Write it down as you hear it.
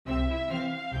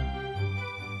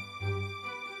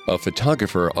A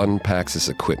photographer unpacks his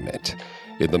equipment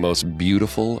in the most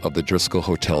beautiful of the Driskill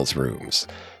Hotel's rooms,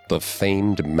 the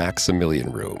famed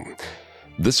Maximilian Room.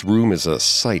 This room is a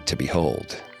sight to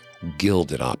behold.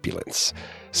 Gilded opulence,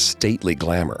 stately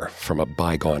glamour from a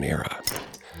bygone era.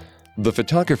 The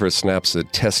photographer snaps a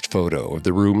test photo of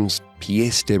the room's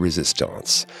pièce de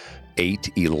résistance,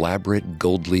 8 elaborate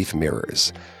gold leaf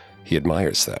mirrors. He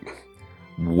admires them.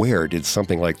 Where did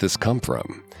something like this come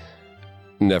from?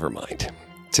 Never mind.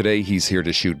 Today he's here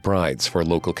to shoot brides for a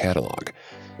local catalog.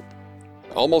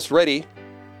 Almost ready,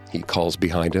 he calls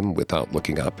behind him without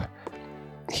looking up.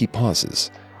 He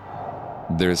pauses.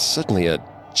 There's suddenly a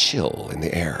chill in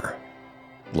the air,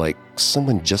 like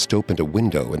someone just opened a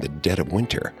window in the dead of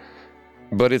winter.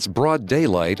 But it's broad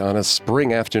daylight on a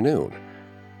spring afternoon.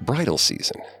 Bridal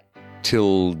season.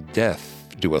 Till death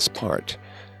do us part.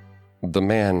 The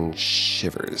man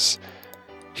shivers.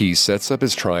 He sets up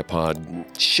his tripod,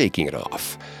 shaking it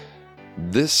off.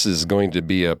 This is going to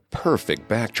be a perfect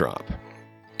backdrop.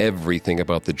 Everything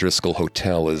about the Driskill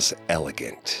Hotel is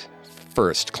elegant,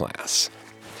 first class.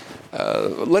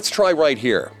 Let's try right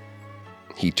here.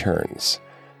 He turns.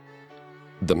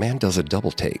 The man does a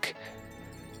double take.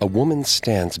 A woman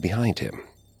stands behind him,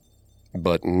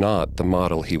 but not the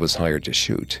model he was hired to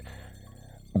shoot.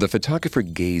 The photographer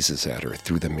gazes at her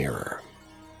through the mirror.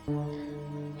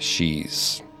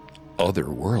 She's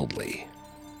otherworldly,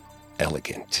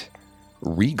 elegant,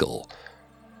 regal,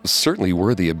 certainly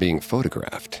worthy of being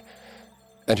photographed.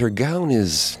 And her gown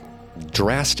is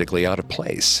drastically out of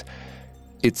place.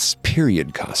 It's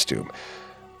period costume,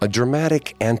 a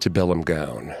dramatic antebellum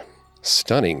gown,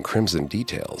 stunning crimson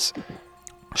details.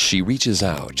 She reaches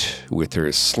out with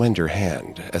her slender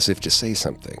hand as if to say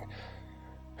something.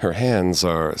 Her hands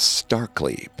are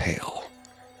starkly pale.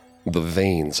 The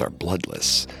veins are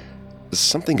bloodless.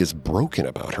 Something is broken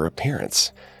about her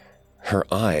appearance. Her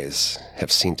eyes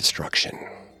have seen destruction.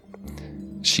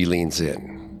 She leans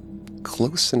in,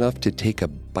 close enough to take a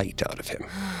bite out of him.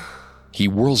 He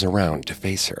whirls around to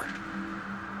face her.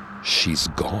 She's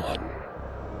gone.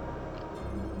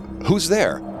 Who's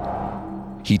there?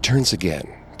 He turns again,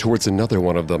 towards another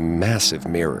one of the massive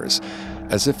mirrors,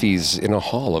 as if he's in a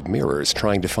hall of mirrors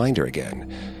trying to find her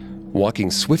again.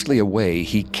 Walking swiftly away,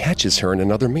 he catches her in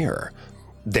another mirror.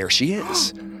 There she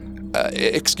is.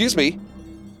 Excuse me.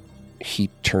 He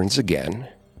turns again,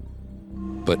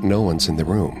 but no one's in the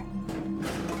room.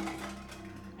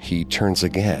 He turns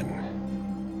again.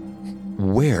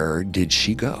 Where did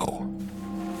she go?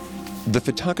 The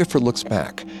photographer looks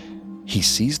back. He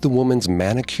sees the woman's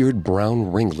manicured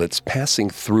brown ringlets passing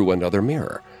through another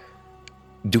mirror.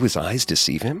 Do his eyes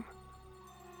deceive him?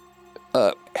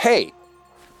 Hey!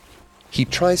 He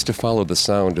tries to follow the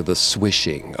sound of the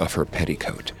swishing of her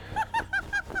petticoat.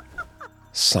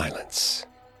 Silence.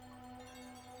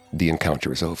 The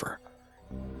encounter is over.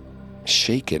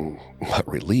 Shaken but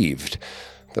relieved,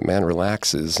 the man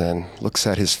relaxes and looks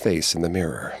at his face in the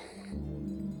mirror.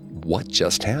 What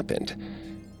just happened?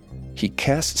 He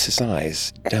casts his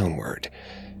eyes downward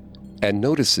and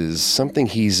notices something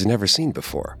he's never seen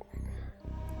before.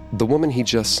 The woman he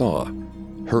just saw,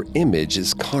 her image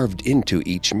is carved into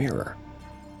each mirror.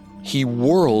 He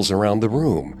whirls around the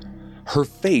room. Her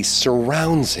face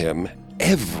surrounds him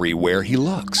everywhere he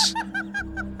looks.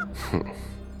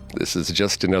 This is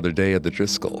just another day at the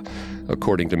Driskill,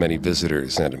 according to many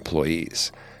visitors and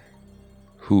employees.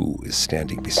 Who is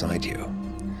standing beside you?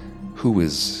 Who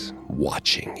is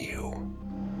watching you?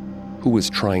 Who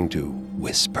is trying to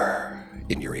whisper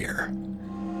in your ear?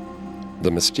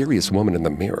 The mysterious woman in the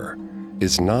mirror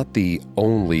is not the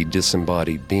only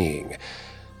disembodied being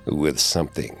with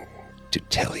something to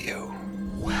tell you.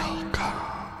 Welcome.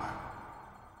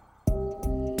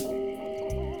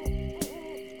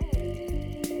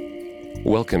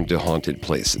 Welcome to Haunted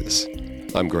Places.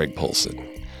 I'm Greg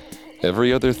Polson.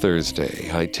 Every other Thursday,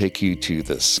 I take you to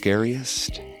the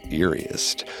scariest,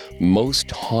 eeriest,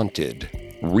 most haunted,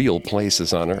 real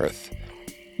places on Earth.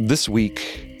 This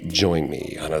week, join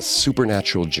me on a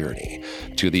supernatural journey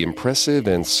to the impressive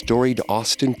and storied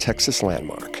Austin, Texas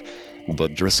landmark, the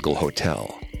Driskill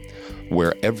Hotel,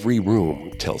 where every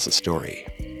room tells a story.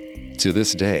 To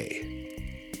this day,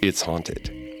 it's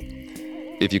haunted.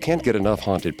 If you can't get enough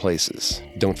haunted places,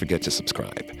 don't forget to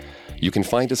subscribe. You can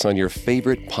find us on your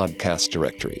favorite podcast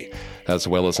directory, as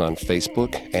well as on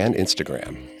Facebook and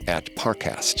Instagram at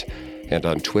Parcast, and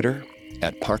on Twitter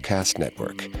at Parcast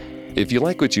Network. If you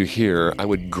like what you hear, I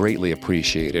would greatly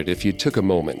appreciate it if you took a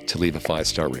moment to leave a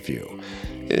 5-star review.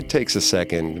 It takes a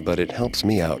second, but it helps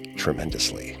me out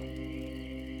tremendously.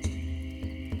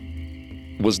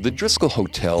 Was the Driskill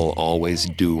Hotel always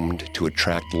doomed to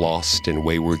attract lost and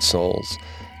wayward souls?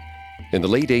 In the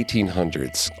late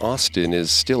 1800s, Austin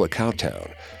is still a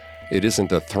cowtown. It isn't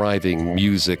the thriving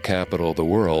music capital of the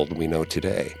world we know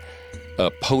today. A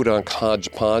podunk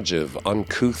hodgepodge of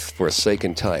uncouth,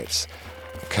 forsaken types.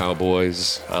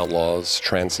 Cowboys, outlaws,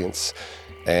 transients,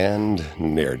 and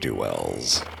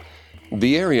ne'er-do-wells.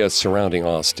 The area surrounding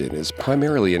Austin is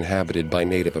primarily inhabited by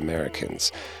Native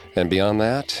Americans, and beyond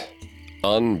that,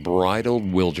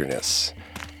 unbridled wilderness.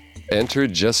 Enter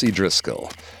Jesse Driskill.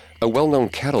 A well-known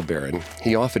cattle baron,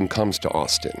 he often comes to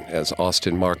Austin, as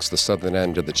Austin marks the southern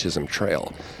end of the Chisholm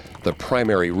Trail, the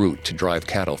primary route to drive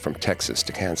cattle from Texas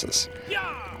to Kansas.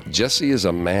 Jesse is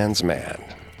a man's man,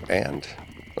 and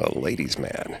a ladies'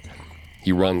 man.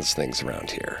 He runs things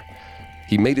around here.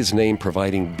 He made his name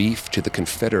providing beef to the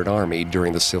Confederate Army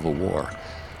during the Civil War,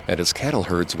 and his cattle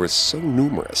herds were so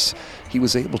numerous, he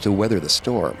was able to weather the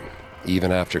storm,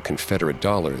 even after Confederate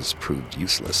dollars proved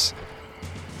useless.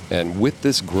 And with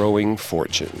this growing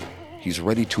fortune, he's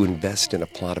ready to invest in a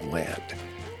plot of land,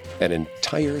 an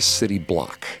entire city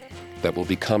block that will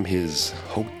become his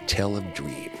hotel of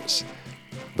dreams.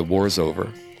 The war's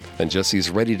over, and Jesse's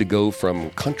ready to go from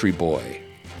country boy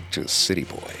to city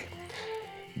boy.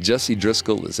 Jesse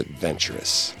Driskill is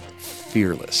adventurous,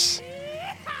 fearless.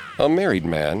 A married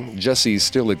man, Jesse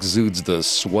still exudes the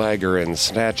swagger and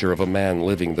stature of a man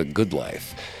living the good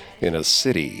life in a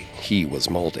city he was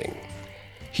molding.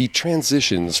 He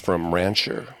transitions from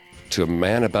rancher to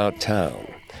man about town.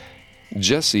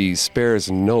 Jesse spares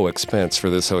no expense for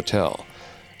this hotel.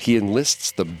 He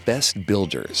enlists the best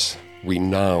builders,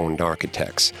 renowned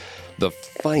architects, the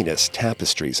finest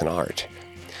tapestries and art.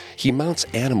 He mounts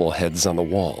animal heads on the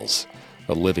walls,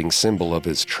 a living symbol of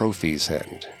his trophies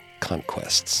and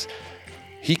conquests.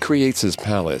 He creates his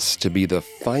palace to be the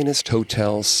finest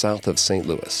hotel south of St.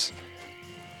 Louis.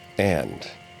 And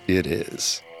it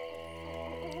is.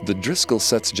 The Driskill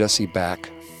sets Jesse back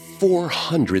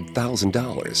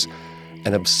 $400,000,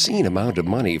 an obscene amount of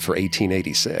money for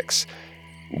 1886.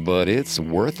 But it's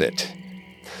worth it.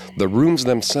 The rooms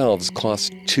themselves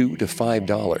cost $2 to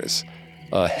 $5,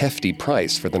 a hefty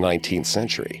price for the 19th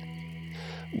century.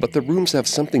 But the rooms have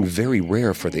something very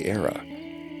rare for the era: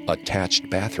 attached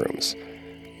bathrooms.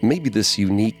 Maybe this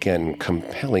unique and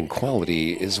compelling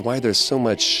quality is why there's so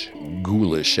much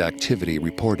ghoulish activity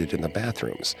reported in the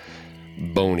bathrooms.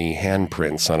 Bony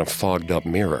handprints on a fogged-up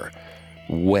mirror,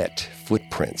 wet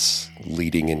footprints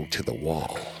leading into the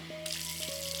wall.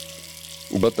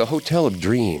 But the Hotel of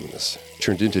Dreams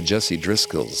turned into Jesse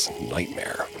Driskill's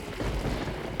nightmare.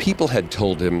 People had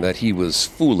told him that he was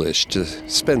foolish to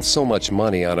spend so much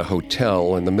money on a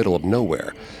hotel in the middle of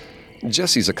nowhere.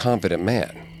 Jesse's a confident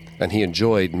man, and he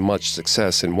enjoyed much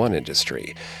success in one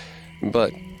industry.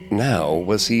 But now,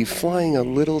 was he flying a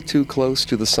little too close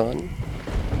to the sun?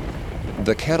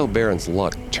 The cattle baron's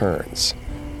luck turns,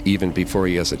 even before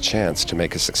he has a chance to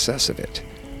make a success of it.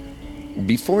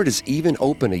 Before it is even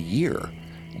open a year,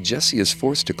 Jesse is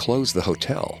forced to close the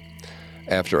hotel,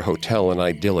 after a hotel in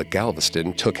idyllic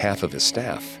Galveston took half of his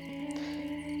staff.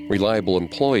 Reliable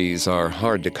employees are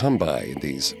hard to come by in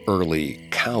these early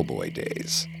cowboy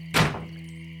days.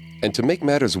 And to make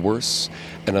matters worse,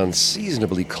 an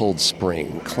unseasonably cold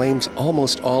spring claims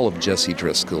almost all of Jesse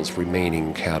Driskill's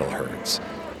remaining cattle herds.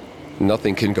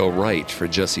 Nothing can go right for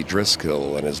Jesse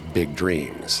Driskill and his big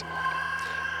dreams.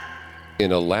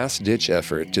 In a last-ditch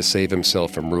effort to save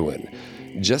himself from ruin,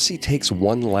 Jesse takes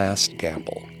one last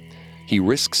gamble. He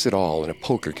risks it all in a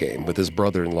poker game with his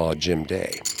brother-in-law, Jim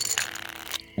Day.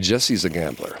 Jesse's a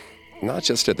gambler, not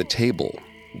just at the table,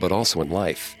 but also in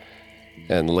life.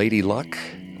 And Lady Luck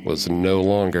was no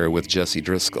longer with Jesse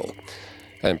Driskill,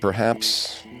 and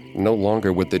perhaps no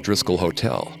longer with the Driskill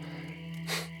Hotel.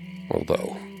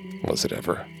 Although, was it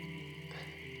ever?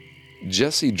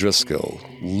 Jesse Driskill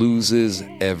loses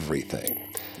everything.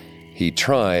 He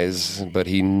tries, but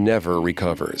he never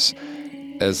recovers.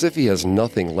 As if he has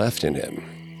nothing left in him,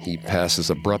 he passes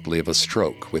abruptly of a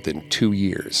stroke within 2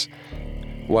 years.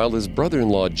 While his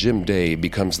brother-in-law Jim Day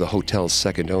becomes the hotel's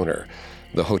second owner,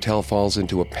 the hotel falls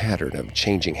into a pattern of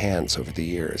changing hands over the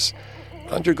years,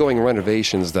 undergoing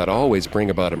renovations that always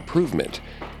bring about improvement,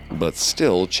 but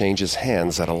still changes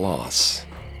hands at a loss.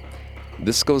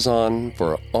 This goes on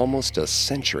for almost a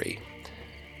century.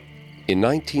 In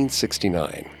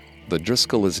 1969, the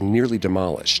Driskill is nearly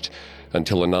demolished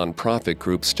until a nonprofit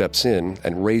group steps in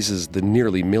and raises the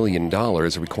nearly $1 million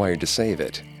required to save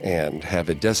it and have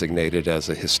it designated as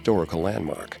a historical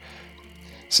landmark.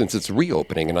 Since its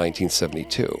reopening in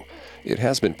 1972, it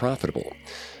has been profitable.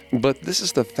 But this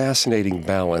is the fascinating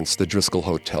balance the Driskill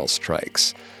Hotel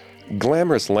strikes.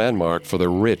 Glamorous landmark for the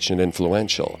rich and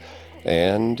influential,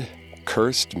 and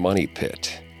cursed money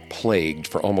pit plagued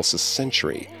for almost a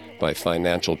century by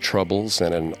financial troubles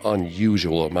and an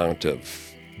unusual amount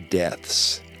of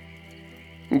deaths.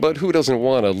 But who doesn't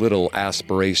want a little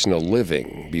aspirational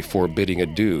living before bidding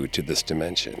adieu to this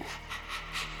dimension?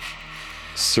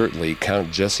 Certainly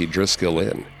count Jesse Driskill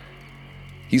in.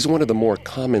 He's one of the more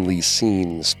commonly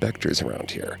seen specters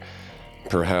around here.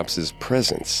 Perhaps his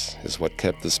presence is what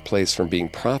kept this place from being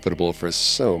profitable for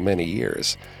so many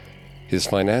years. His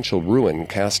financial ruin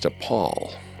cast a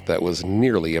pall that was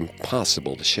nearly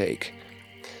impossible to shake.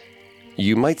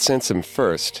 You might sense him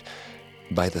first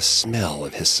by the smell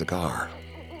of his cigar.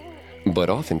 But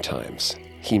oftentimes,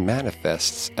 he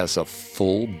manifests as a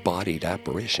full-bodied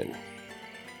apparition.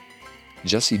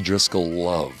 Jesse Driskill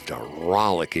loved a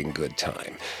rollicking good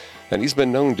time, and he's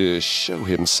been known to show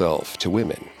himself to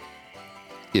women.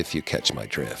 If you catch my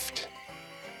drift.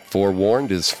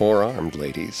 Forewarned is forearmed,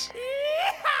 ladies.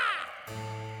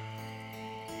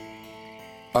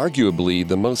 Arguably,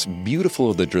 the most beautiful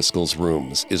of the Driskills'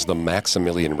 rooms is the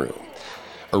Maximilian Room.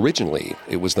 Originally,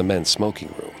 it was the men's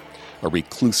smoking room, a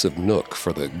reclusive nook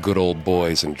for the good old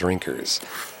boys and drinkers.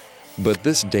 But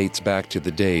this dates back to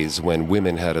the days when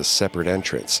women had a separate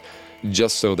entrance,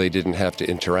 just so they didn't have to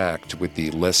interact with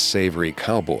the less savory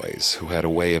cowboys who had a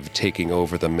way of taking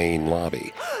over the main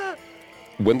lobby.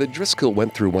 When the Driskill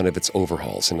went through one of its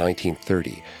overhauls in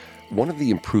 1930, one of the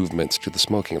improvements to the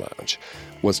smoking lounge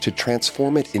was to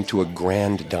transform it into a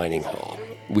grand dining hall,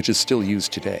 which is still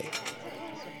used today.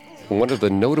 One of the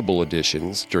notable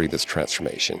additions during this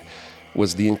transformation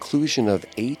was the inclusion of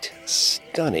 8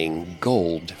 stunning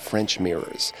gold French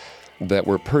mirrors that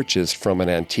were purchased from an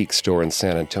antique store in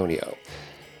San Antonio.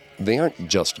 They aren't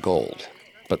just gold,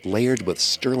 but layered with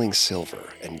sterling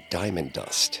silver and diamond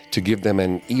dust to give them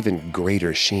an even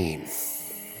greater sheen.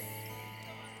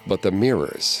 But the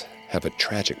mirrors have a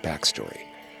tragic backstory,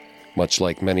 much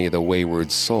like many of the wayward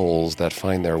souls that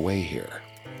find their way here.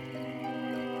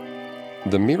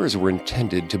 The mirrors were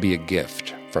intended to be a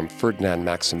gift from Ferdinand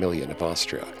Maximilian of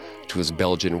Austria to his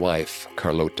Belgian wife,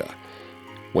 Carlota.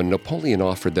 When Napoleon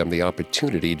offered them the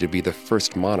opportunity to be the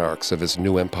first monarchs of his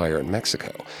new empire in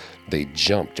Mexico, they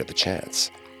jumped at the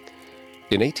chance.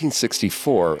 In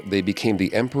 1864, they became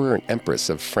the emperor and empress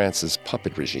of France's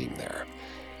puppet regime there.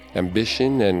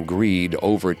 Ambition and greed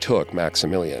overtook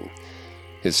Maximilian.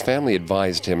 His family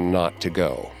advised him not to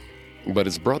go, but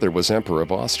his brother was emperor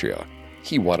of Austria.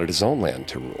 He wanted his own land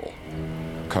to rule.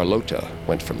 Carlota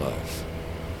went for love.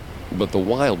 But the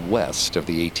Wild West of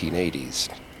the 1880s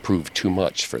proved too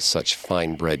much for such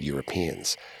fine-bred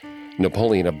Europeans.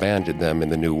 Napoleon abandoned them in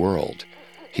the New World.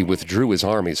 He withdrew his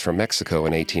armies from Mexico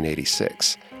in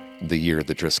 1886, the year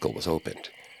the Driskill was opened.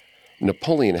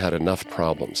 Napoleon had enough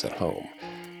problems at home.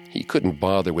 He couldn't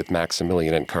bother with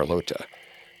Maximilian and Carlota.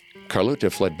 Carlota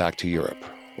fled back to Europe,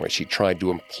 where she tried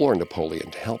to implore Napoleon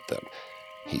to help them.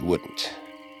 He wouldn't,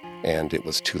 and it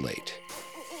was too late.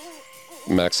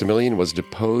 Maximilian was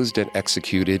deposed and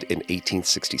executed in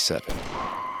 1867.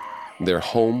 Their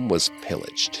home was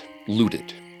pillaged,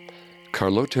 looted.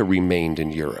 Carlota remained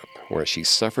in Europe, where she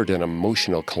suffered an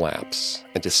emotional collapse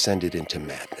and descended into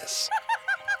madness.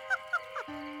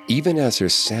 Even as her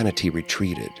sanity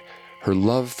retreated, her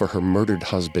love for her murdered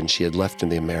husband she had left in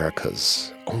the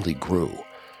Americas only grew.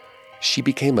 She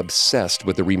became obsessed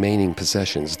with the remaining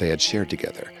possessions they had shared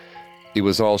together. It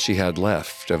was all she had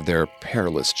left of their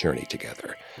perilous journey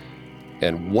together.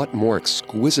 And what more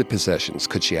exquisite possessions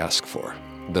could she ask for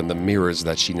than the mirrors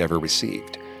that she never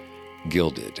received?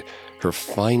 Gilded, her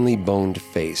finely boned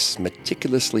face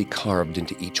meticulously carved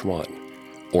into each one,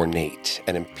 ornate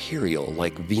and imperial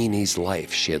like Vianney's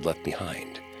life she had left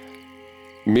behind.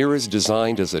 Mirrors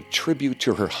designed as a tribute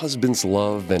to her husband's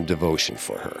love and devotion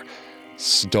for her,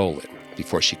 stolen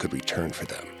before she could return for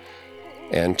them,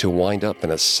 and to wind up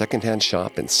in a second-hand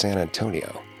shop in San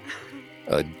Antonio.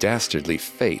 A dastardly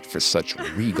fate for such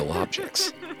regal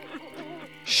objects.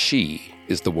 She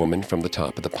is the woman from the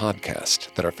top of the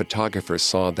podcast that our photographer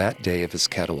saw that day of his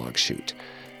catalog shoot.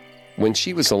 When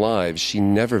she was alive, she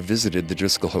never visited the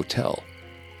Driskill Hotel.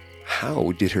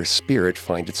 How did her spirit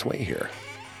find its way here?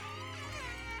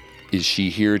 Is she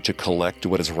here to collect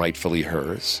what is rightfully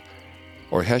hers?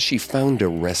 Or has she found a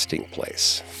resting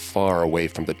place far away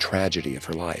from the tragedy of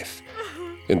her life,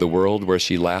 in the world where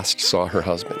she last saw her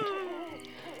husband?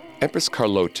 Empress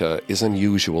Carlota is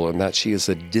unusual in that she is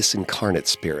a disincarnate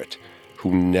spirit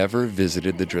who never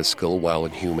visited the Driskill while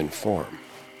in human form.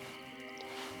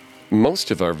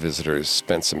 Most of our visitors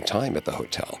spent some time at the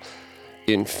hotel.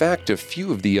 In fact, a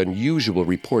few of the unusual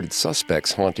reported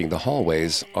suspects haunting the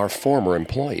hallways are former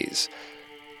employees.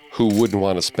 Who wouldn't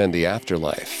want to spend the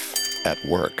afterlife at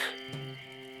work?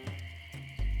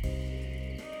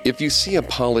 If you see a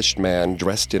polished man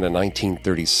dressed in a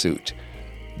 1930s suit,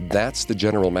 that's the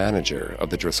general manager of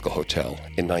the Driskill Hotel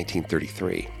in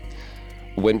 1933.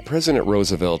 When President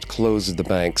Roosevelt closed the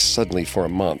banks suddenly for a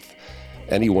month,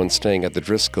 anyone staying at the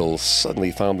Driskill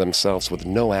suddenly found themselves with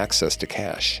no access to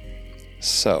cash.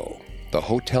 So, the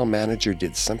hotel manager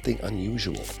did something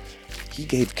unusual. He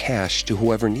gave cash to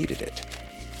whoever needed it.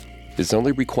 His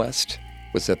only request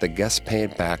was that the guests pay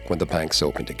it back when the banks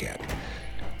opened again.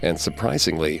 And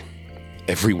surprisingly,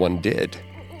 everyone did.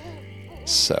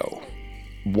 So,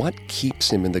 what keeps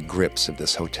him in the grips of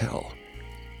this hotel?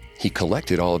 He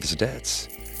collected all of his debts.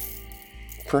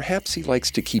 Perhaps he likes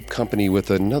to keep company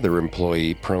with another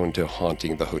employee prone to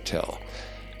haunting the hotel.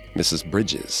 Mrs.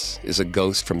 Bridges is a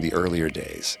ghost from the earlier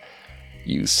days.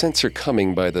 You sense her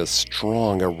coming by the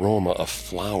strong aroma of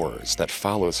flowers that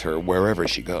follows her wherever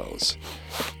she goes.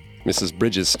 Mrs.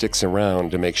 Bridges sticks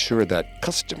around to make sure that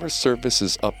customer service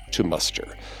is up to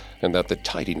muster and that the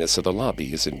tidiness of the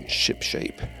lobby is in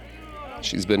shipshape.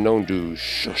 She's been known to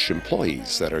shush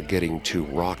employees that are getting too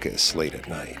raucous late at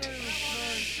night.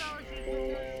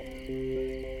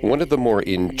 One of the more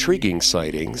intriguing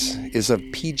sightings is of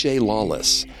P.J.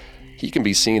 Lawless. He can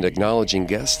be seen acknowledging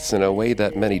guests in a way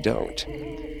that many don't.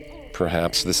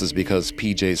 Perhaps this is because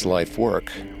PJ's life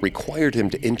work required him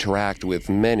to interact with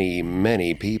many,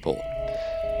 many people.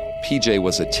 PJ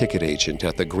was a ticket agent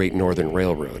at the Great Northern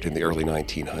Railroad in the early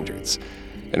 1900s.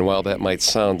 And while that might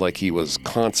sound like he was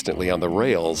constantly on the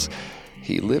rails,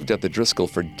 he lived at the Driskill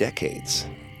for decades.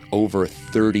 Over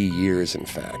 30 years, in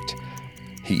fact.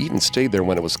 He even stayed there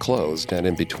when it was closed and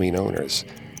in between owners.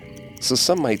 So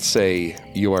some might say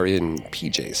you are in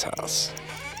PJ's house.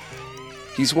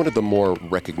 He's one of the more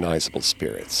recognizable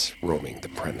spirits roaming the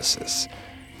premises.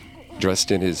 Dressed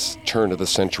in his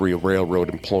turn-of-the-century railroad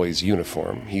employee's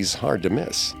uniform, he's hard to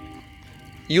miss.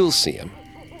 You'll see him,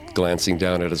 glancing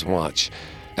down at his watch,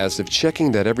 as if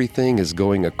checking that everything is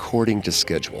going according to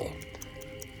schedule.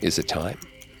 Is it time?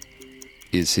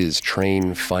 Is his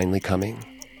train finally coming?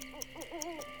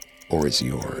 Or is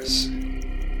yours?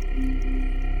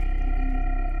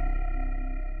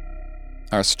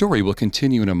 Our story will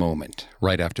continue in a moment,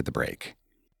 right after the break.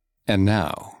 And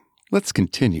now, let's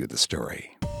continue the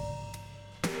story.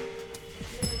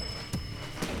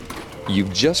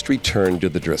 You've just returned to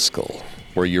the Driskill,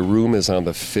 where your room is on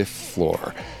the 5th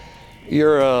floor.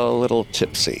 You're a little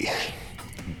tipsy,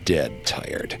 dead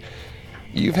tired.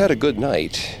 You've had a good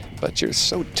night, but you're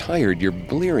so tired you're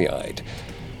bleary-eyed,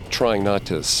 trying not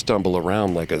to stumble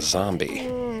around like a zombie.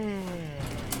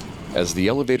 As the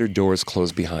elevator doors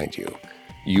close behind you,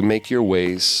 you make your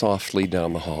way softly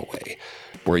down the hallway,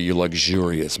 where your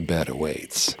luxurious bed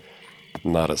awaits.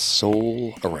 Not a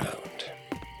soul around.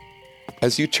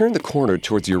 As you turn the corner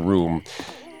towards your room,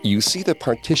 you see the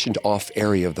partitioned off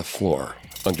area of the floor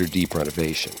under deep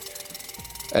renovation.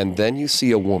 And then you see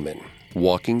a woman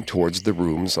walking towards the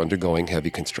rooms undergoing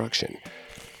heavy construction.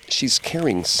 She's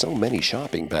carrying so many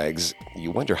shopping bags,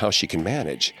 you wonder how she can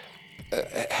manage.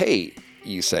 Hey,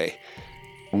 you say,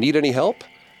 need any help?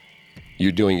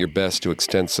 You're doing your best to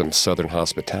extend some southern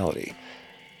hospitality.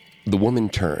 The woman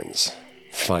turns,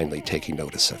 finally taking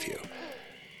notice of you.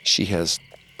 She has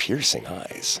piercing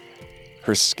eyes,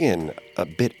 her skin a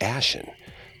bit ashen.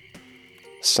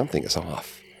 Something is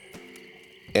off.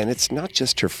 And it's not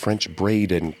just her French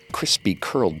braid and crispy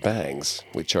curled bangs,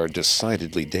 which are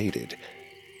decidedly dated.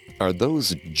 Are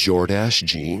those Jordache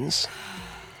jeans?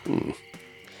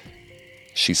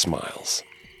 She smiles,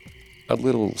 a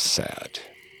little sad,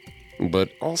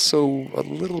 but also a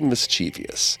little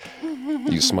mischievous.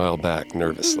 You smile back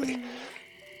nervously.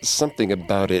 Something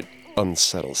about it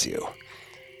unsettles you.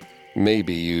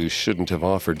 Maybe you shouldn't have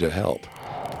offered to help.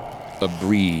 A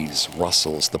breeze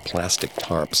rustles the plastic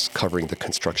tarps covering the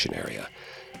construction area.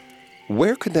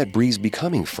 Where could that breeze be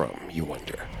coming from, you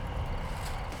wonder?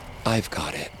 I've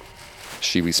got it,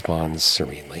 she responds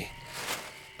serenely.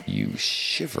 You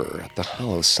shiver at the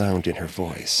hollow sound in her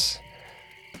voice.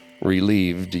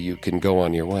 Relieved, you can go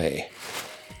on your way.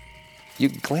 You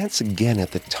glance again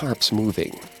at the tarps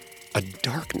moving, a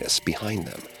darkness behind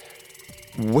them.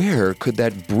 Where could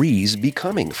that breeze be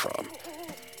coming from?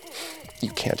 You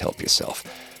can't help yourself.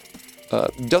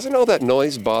 Doesn't all that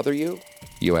noise bother you?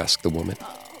 You ask the woman.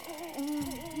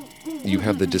 You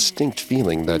have the distinct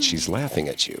feeling that she's laughing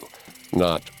at you,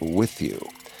 not with you.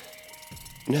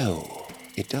 No,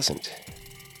 it doesn't,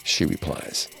 she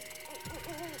replies.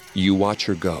 You watch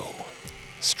her go,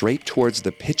 straight towards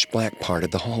the pitch-black part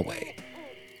of the hallway.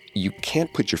 You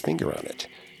can't put your finger on it,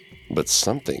 but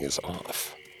something is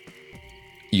off.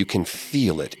 You can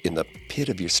feel it in the pit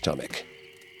of your stomach.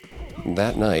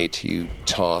 That night, you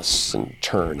toss and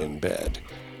turn in bed.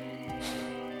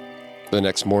 The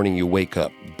next morning you wake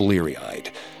up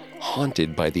bleary-eyed,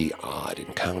 haunted by the odd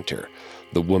encounter,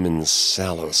 the woman's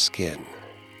sallow skin,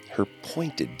 her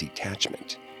pointed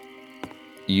detachment.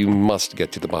 You must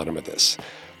get to the bottom of this.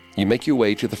 You make your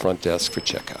way to the front desk for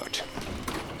checkout.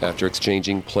 After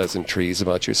exchanging pleasantries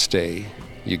about your stay,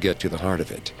 you get to the heart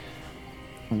of it.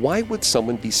 Why would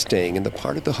someone be staying in the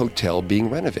part of the hotel being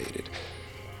renovated?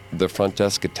 The front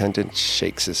desk attendant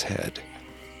shakes his head.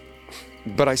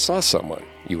 But I saw someone,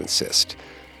 you insist.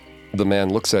 The man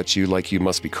looks at you like you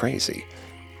must be crazy.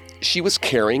 She was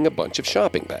carrying a bunch of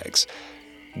shopping bags.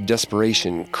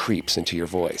 Desperation creeps into your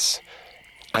voice.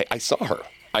 I saw her.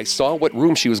 I saw what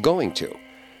room she was going to.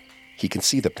 He can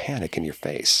see the panic in your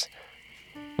face.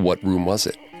 What room was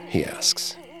it? He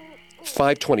asks.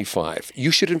 525.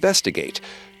 You should investigate.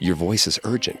 Your voice is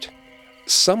urgent.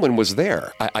 Someone was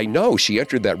there. I know she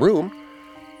entered that room.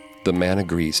 The man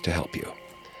agrees to help you.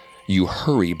 You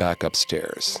hurry back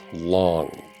upstairs,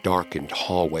 long, darkened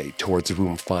hallway towards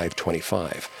room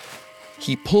 525.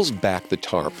 He pulls back the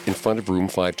tarp in front of room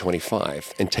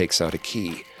 525 and takes out a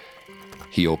key.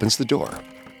 He opens the door.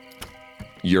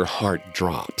 Your heart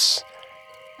drops.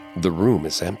 The room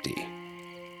is empty.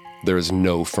 There is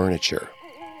no furniture.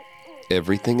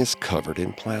 Everything is covered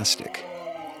in plastic.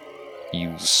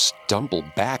 You stumble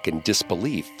back in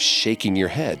disbelief, shaking your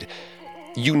head.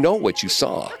 You know what you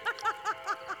saw.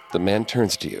 The man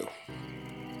turns to you.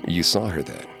 You saw her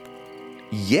then.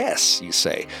 Yes, you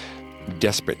say,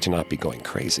 desperate to not be going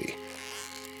crazy.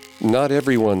 Not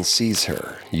everyone sees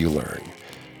her, you learn.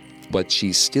 But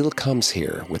she still comes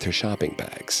here with her shopping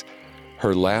bags.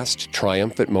 Her last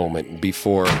triumphant moment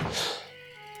before...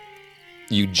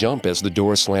 You jump as the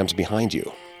door slams behind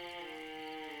you.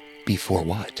 Before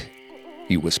what?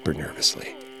 You whisper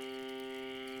nervously.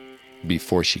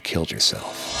 Before she killed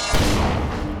herself.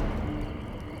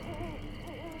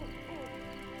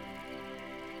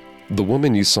 The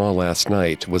woman you saw last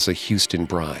night was a Houston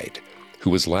bride who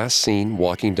was last seen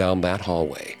walking down that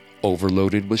hallway,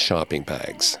 overloaded with shopping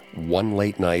bags, one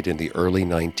late night in the early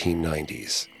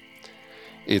 1990s.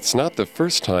 It's not the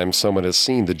first time someone has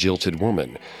seen the jilted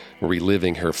woman,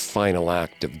 reliving her final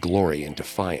act of glory and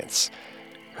defiance.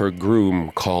 Her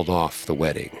groom called off the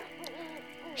wedding.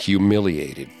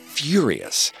 Humiliated,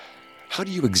 furious. How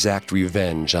do you exact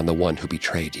revenge on the one who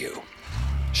betrayed you?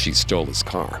 She stole his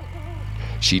car.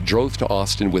 She drove to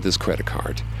Austin with his credit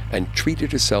card and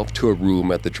treated herself to a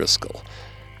room at the Driskill.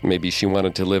 Maybe she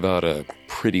wanted to live out a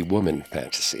pretty woman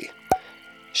fantasy.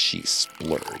 She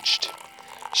splurged.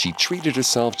 She treated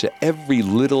herself to every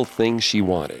little thing she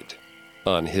wanted,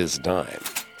 on his dime.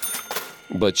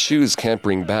 But shoes can't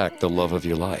bring back the love of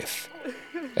your life.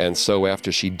 And so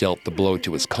after she dealt the blow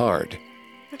to his card,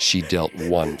 she dealt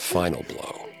one final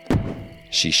blow.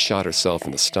 She shot herself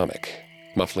in the stomach,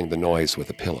 muffling the noise with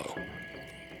a pillow.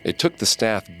 It took the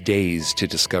staff days to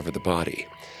discover the body.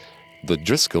 The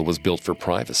Driskill was built for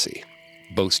privacy,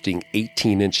 boasting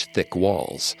 18-inch thick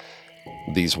walls.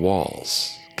 These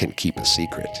walls can keep a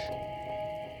secret.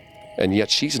 And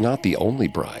yet she's not the only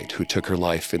bride who took her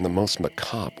life in the most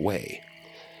macabre way.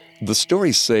 The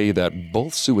stories say that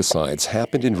both suicides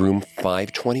happened in room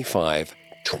 525,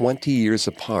 20 years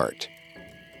apart,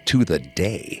 to the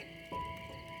day.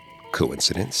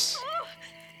 Coincidence?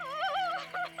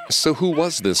 So who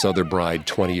was this other bride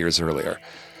 20 years earlier?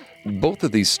 Both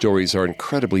of these stories are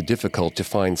incredibly difficult to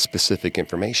find specific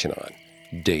information on.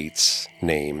 Dates,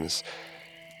 names.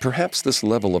 Perhaps this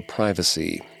level of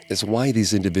privacy is why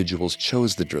these individuals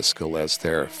chose the Driskill as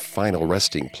their final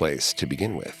resting place to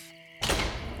begin with.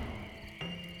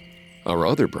 Our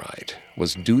other bride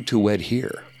was due to wed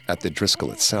here at the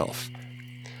Driskill itself.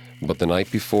 But the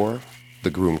night before, the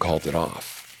groom called it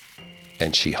off,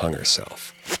 and she hung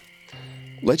herself.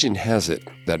 Legend has it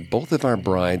that both of our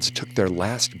brides took their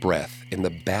last breath in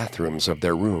the bathrooms of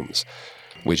their rooms,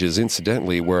 which is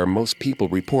incidentally where most people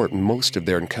report most of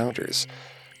their encounters.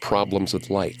 Problems with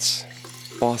lights,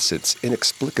 faucets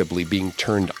inexplicably being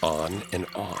turned on and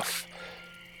off.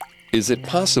 Is it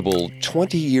possible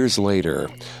 20 years later,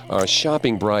 our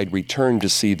shopping bride returned to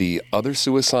see the other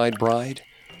suicide bride,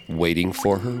 waiting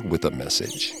for her with a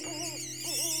message?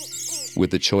 With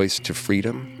the choice to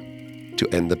freedom, to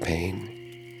end the pain?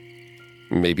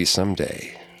 Maybe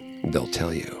someday they'll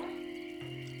tell you.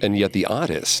 And yet the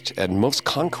oddest and most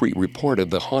concrete report of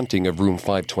the haunting of room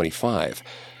 525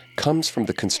 comes from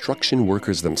the construction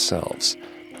workers themselves.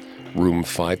 Room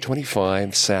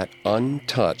 525 sat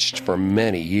untouched for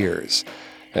many years,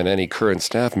 and any current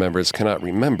staff members cannot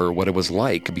remember what it was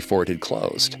like before it had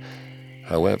closed.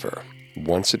 However,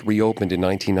 once it reopened in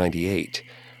 1998,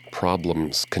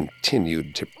 problems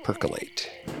continued to percolate.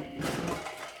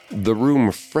 The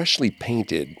room, freshly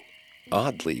painted,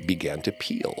 oddly began to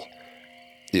peel.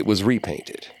 It was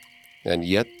repainted, and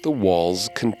yet the walls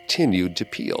continued to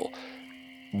peel.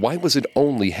 Why was it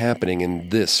only happening in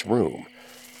this room?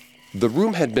 The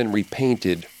room had been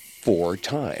repainted 4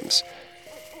 times.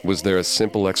 Was there a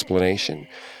simple explanation?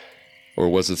 Or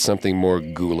was it something more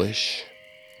ghoulish,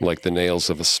 like the nails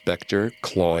of a specter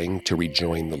clawing to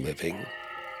rejoin the living?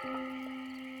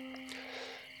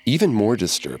 Even more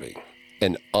disturbing,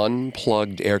 an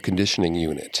unplugged air conditioning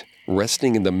unit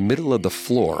resting in the middle of the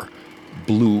floor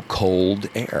blew cold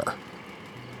air.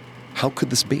 How could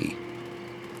this be?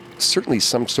 Certainly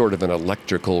some sort of an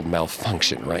electrical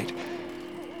malfunction, right?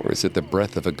 Or is it the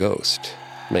breath of a ghost,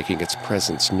 making its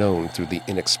presence known through the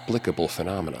inexplicable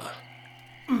phenomena?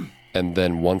 And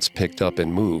then once picked up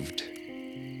and moved,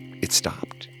 it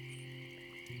stopped.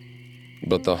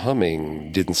 But the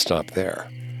humming didn't stop there.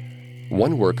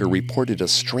 One worker reported a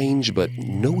strange but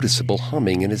noticeable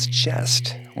humming in his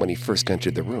chest when he first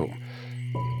entered the room.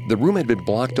 The room had been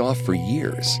blocked off for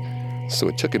years, so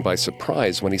it took him by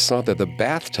surprise when he saw that the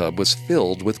bathtub was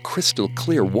filled with crystal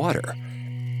clear water.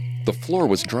 The floor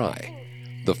was dry,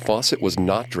 the faucet was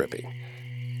not dripping,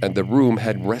 and the room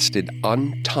had rested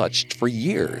untouched for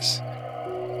years.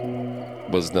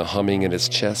 Was the humming in his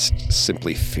chest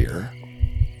simply fear?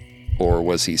 Or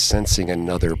was he sensing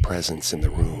another presence in the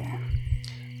room?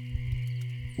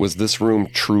 Was this room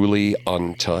truly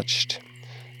untouched?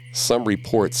 Some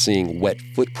report seeing wet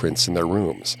footprints in their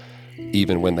rooms,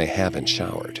 even when they haven't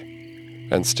showered.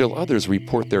 And still others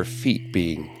report their feet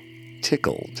being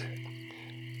tickled.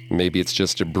 Maybe it's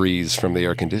just a breeze from the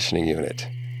air conditioning unit.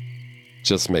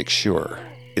 Just make sure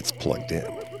it's plugged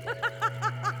in.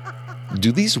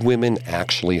 Do these women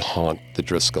actually haunt the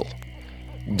Driskill?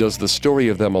 Does the story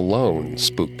of them alone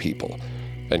spook people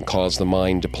and cause the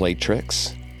mind to play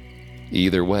tricks?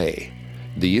 Either way,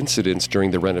 the incidents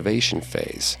during the renovation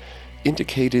phase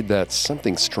indicated that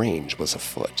something strange was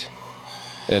afoot.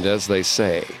 And as they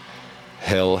say,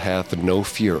 hell hath no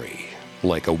fury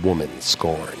like a woman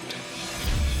scorned.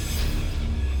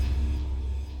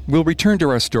 We'll return to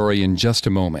our story in just a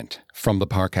moment from the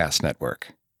Parcast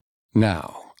Network.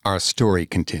 Now, our story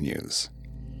continues.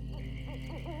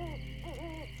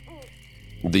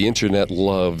 The internet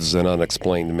loves an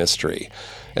unexplained mystery,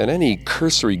 and any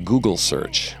cursory Google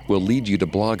search will lead you to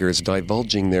bloggers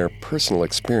divulging their personal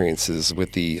experiences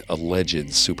with the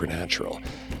alleged supernatural.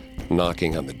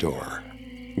 Knocking on the door,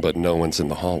 but no one's in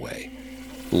the hallway.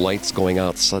 Lights going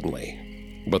out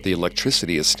suddenly, but the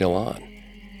electricity is still on.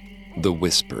 The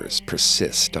whispers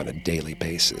persist on a daily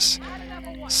basis.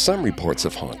 Some reports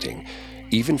of haunting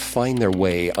even find their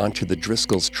way onto the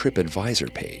Driskill's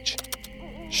TripAdvisor page.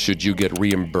 Should you get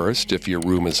reimbursed if your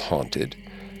room is haunted?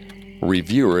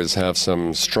 Reviewers have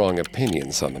some strong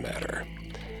opinions on the matter.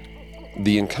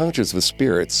 The encounters with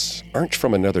spirits aren't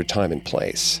from another time and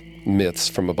place, myths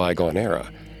from a bygone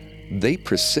era. They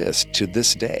persist to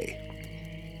this day.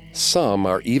 Some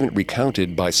are even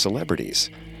recounted by celebrities.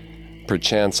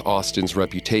 Perchance Austin's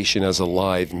reputation as a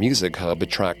live music hub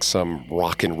attracts some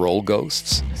rock and roll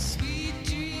ghosts.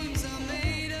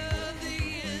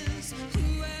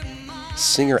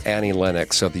 Singer Annie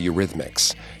Lennox of the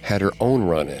Eurythmics had her own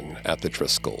run-in at the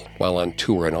Driskill while on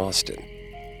tour in Austin.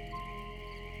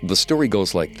 The story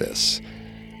goes like this.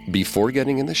 Before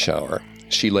getting in the shower,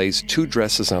 she lays 2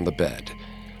 dresses on the bed,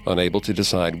 unable to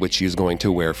decide which she is going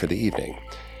to wear for the evening.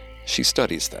 She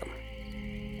studies them.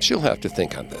 She'll have to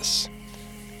think on this.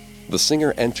 The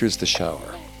singer enters the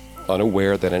shower,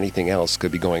 unaware that anything else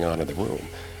could be going on in the room.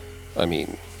 I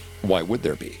mean, why would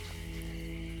there be?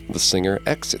 The singer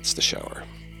exits the shower.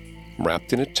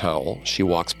 Wrapped in a towel, she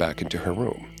walks back into her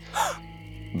room.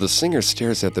 The singer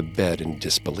stares at the bed in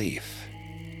disbelief.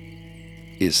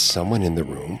 Is someone in the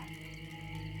room?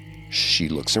 She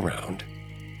looks around.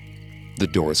 The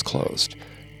door is closed.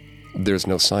 There's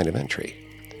no sign of entry.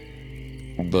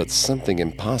 But something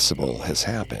impossible has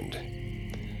happened.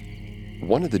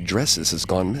 One of the dresses has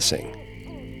gone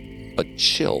missing. A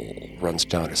chill runs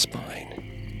down her spine.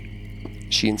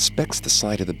 She inspects the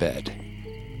side of the bed.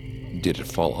 Did it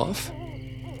fall off?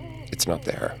 It's not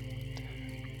there.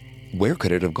 Where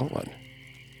could it have gone?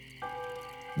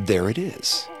 There it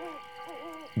is.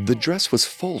 The dress was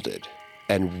folded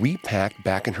and repacked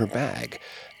back in her bag,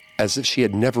 as if she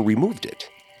had never removed it.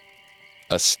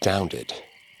 Astounded,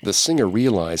 the singer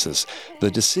realizes the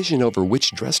decision over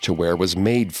which dress to wear was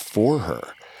made for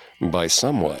her by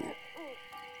someone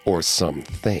or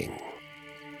something.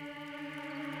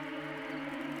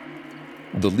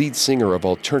 The lead singer of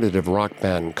alternative rock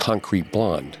band Concrete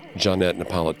Blonde, Johnette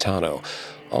Napolitano,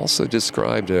 also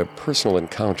described a personal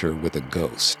encounter with a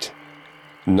ghost.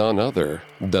 None other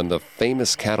than the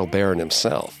famous cattle baron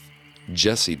himself,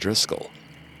 Jesse Driskill.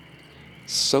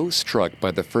 So struck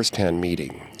by the first-hand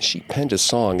meeting, she penned a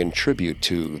song in tribute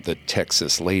to the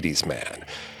Texas ladies' man,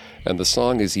 and the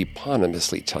song is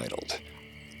eponymously titled.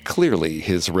 Clearly,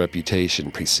 his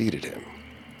reputation preceded him.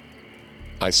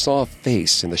 I saw a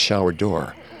face in the shower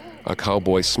door. A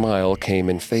cowboy smile came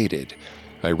and faded.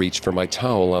 I reached for my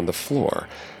towel on the floor.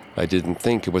 I didn't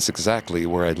think it was exactly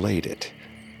where I'd laid it.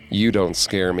 "You don't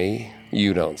scare me,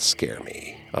 you don't scare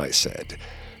me," I said,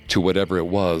 to whatever it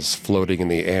was floating in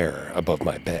the air above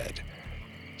my bed.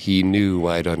 He knew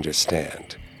I'd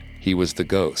understand. He was the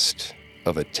ghost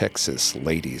of a Texas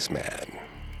ladies' man.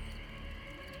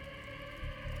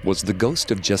 Was the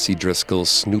ghost of Jesse Driskill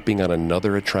snooping on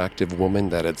another attractive woman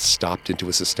that had stopped into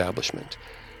his establishment?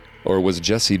 Or was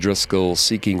Jesse Driskill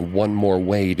seeking one more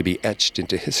way to be etched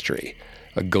into history,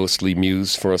 a ghostly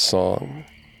muse for a song?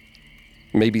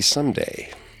 Maybe someday,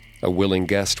 a willing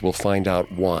guest will find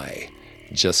out why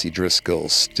Jesse Driskill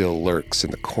still lurks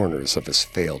in the corners of his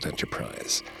failed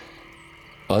enterprise,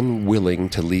 unwilling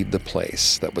to leave the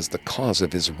place that was the cause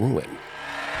of his ruin.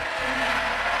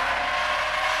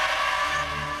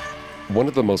 One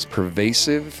of the most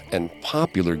pervasive and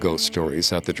popular ghost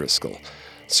stories at the Driskill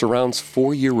surrounds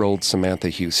 4-year-old Samantha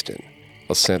Houston,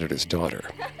 a senator's daughter.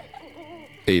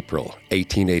 April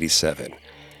 1887.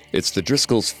 It's the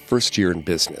Driskills' first year in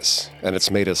business, and it's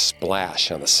made a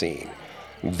splash on the scene.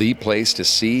 The place to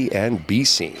see and be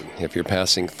seen if you're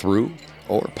passing through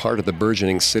or part of the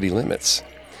burgeoning city limits.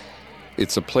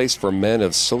 It's a place for men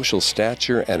of social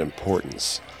stature and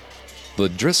importance. The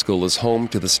Driskill is home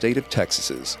to the state of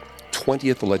Texas's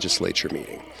 20th legislature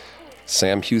meeting.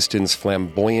 Sam Houston's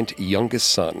flamboyant youngest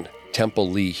son, Temple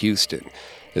Lee Houston,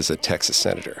 is a Texas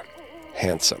senator.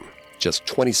 Handsome, just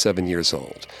 27 years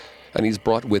old, and he's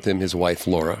brought with him his wife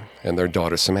Laura and their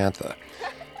daughter Samantha.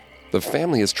 The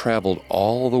family has traveled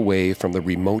all the way from the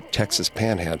remote Texas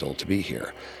panhandle to be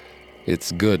here.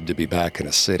 It's good to be back in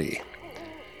a city.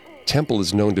 Temple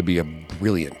is known to be a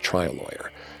brilliant trial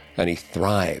lawyer, and he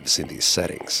thrives in these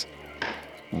settings.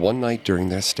 One night during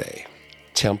their stay,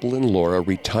 Temple and Laura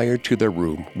retired to their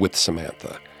room with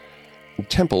Samantha.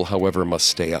 Temple, however, must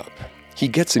stay up. He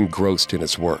gets engrossed in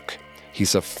his work.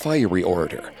 He's a fiery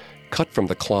orator, cut from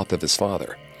the cloth of his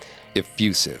father,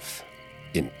 effusive,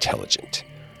 intelligent.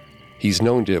 He's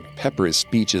known to pepper his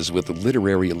speeches with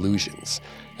literary allusions,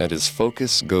 and his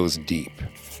focus goes deep.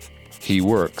 He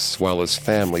works while his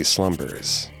family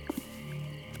slumbers.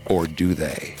 Or do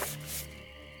they?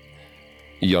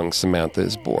 Young Samantha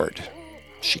is bored.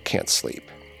 She can't sleep.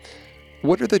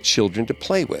 What are the children to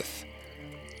play with?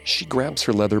 She grabs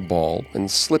her leather ball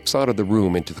and slips out of the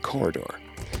room into the corridor.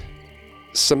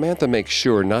 Samantha makes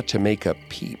sure not to make a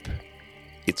peep.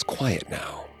 It's quiet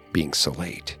now, being so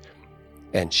late.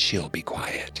 And she'll be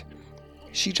quiet.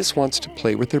 She just wants to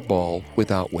play with her ball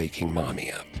without waking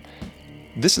Mommy up.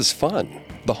 This is fun.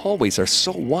 The hallways are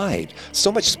so wide,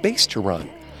 so much space to run.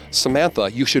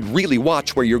 Samantha, you should really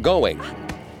watch where you're going.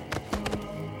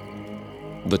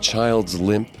 The child's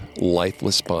limp,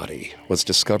 lifeless body was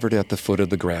discovered at the foot of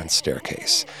the grand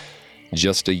staircase,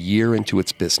 just a year into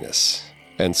its business,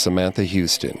 and Samantha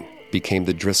Houston became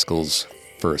the Driskills'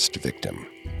 first victim.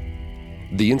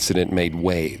 The incident made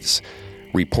waves.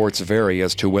 Reports vary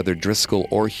as to whether Driskill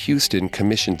or Houston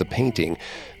commissioned the painting,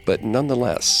 but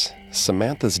nonetheless,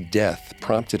 Samantha's death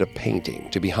prompted a painting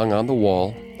to be hung on the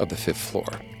wall of the 5th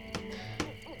floor.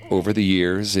 Over the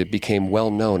years, it became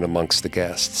well known amongst the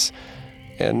guests,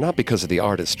 and not because of the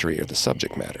artistry or the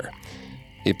subject matter.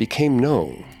 It became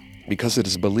known because it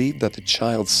is believed that the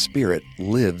child's spirit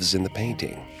lives in the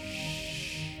painting.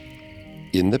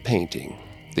 In the painting,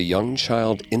 the young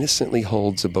child innocently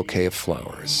holds a bouquet of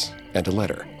flowers and a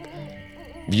letter.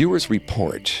 Viewers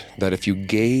report that if you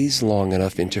gaze long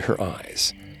enough into her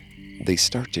eyes, they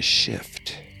start to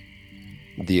shift.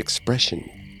 The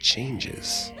expression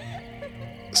changes.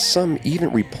 Some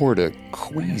even report a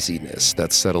queasiness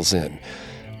that settles in,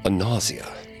 a nausea.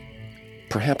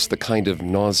 Perhaps the kind of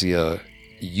nausea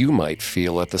you might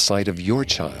feel at the sight of your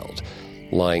child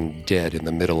lying dead in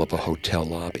the middle of a hotel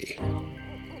lobby.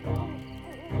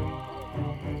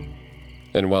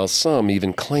 And while some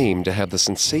even claim to have the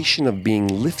sensation of being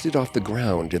lifted off the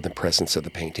ground in the presence of the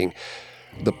painting,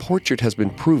 the portrait has been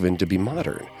proven to be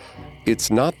modern. It's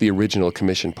not the original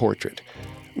commissioned portrait,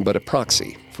 but a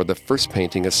proxy for the first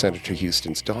painting of Senator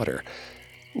Houston's daughter.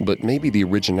 But maybe the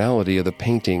originality of the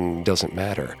painting doesn't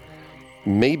matter.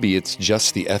 Maybe it's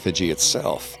just the effigy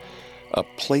itself, a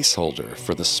placeholder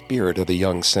for the spirit of the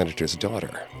young senator's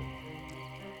daughter.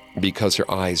 Because her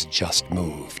eyes just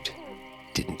moved,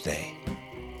 didn't they?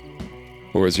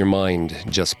 Or is your mind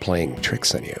just playing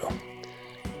tricks on you?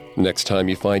 Next time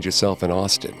you find yourself in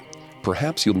Austin,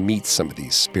 perhaps you'll meet some of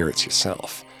these spirits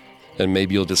yourself. And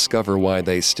maybe you'll discover why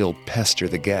they still pester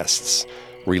the guests,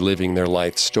 reliving their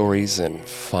life stories and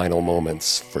final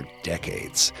moments for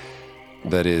decades.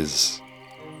 That is,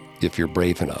 if you're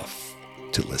brave enough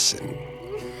to listen.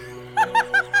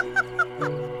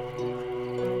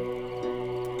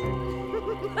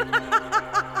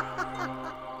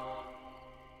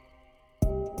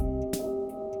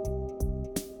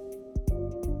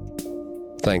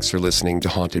 Thanks for listening to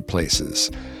Haunted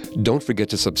Places. Don't forget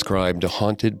to subscribe to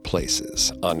Haunted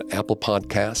Places on Apple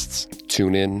Podcasts,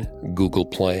 TuneIn, Google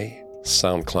Play,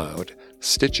 SoundCloud,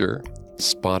 Stitcher,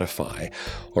 Spotify,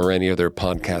 or any other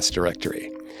podcast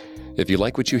directory. If you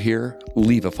like what you hear,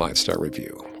 leave a 5-star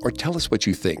review or tell us what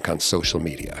you think on social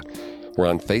media. We're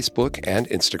on Facebook and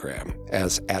Instagram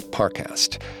as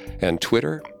 @Parcast and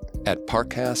Twitter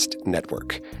 @Parcast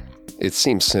Network. It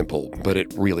seems simple, but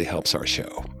it really helps our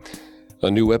show. A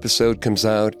new episode comes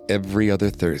out every other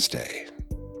Thursday.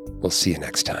 We'll see you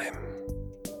next time.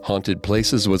 Haunted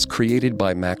Places was created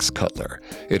by Max Cutler.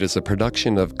 It is a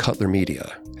production of Cutler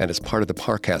Media and is part of the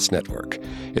Parcast Network.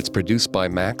 It's produced by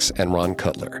Max and Ron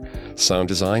Cutler. Sound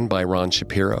design by Ron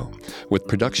Shapiro, with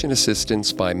production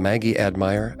assistance by Maggie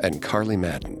Admire and Carly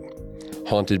Madden.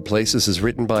 Haunted Places is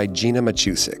written by Gina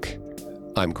Machusik.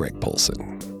 I'm Greg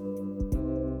Polson.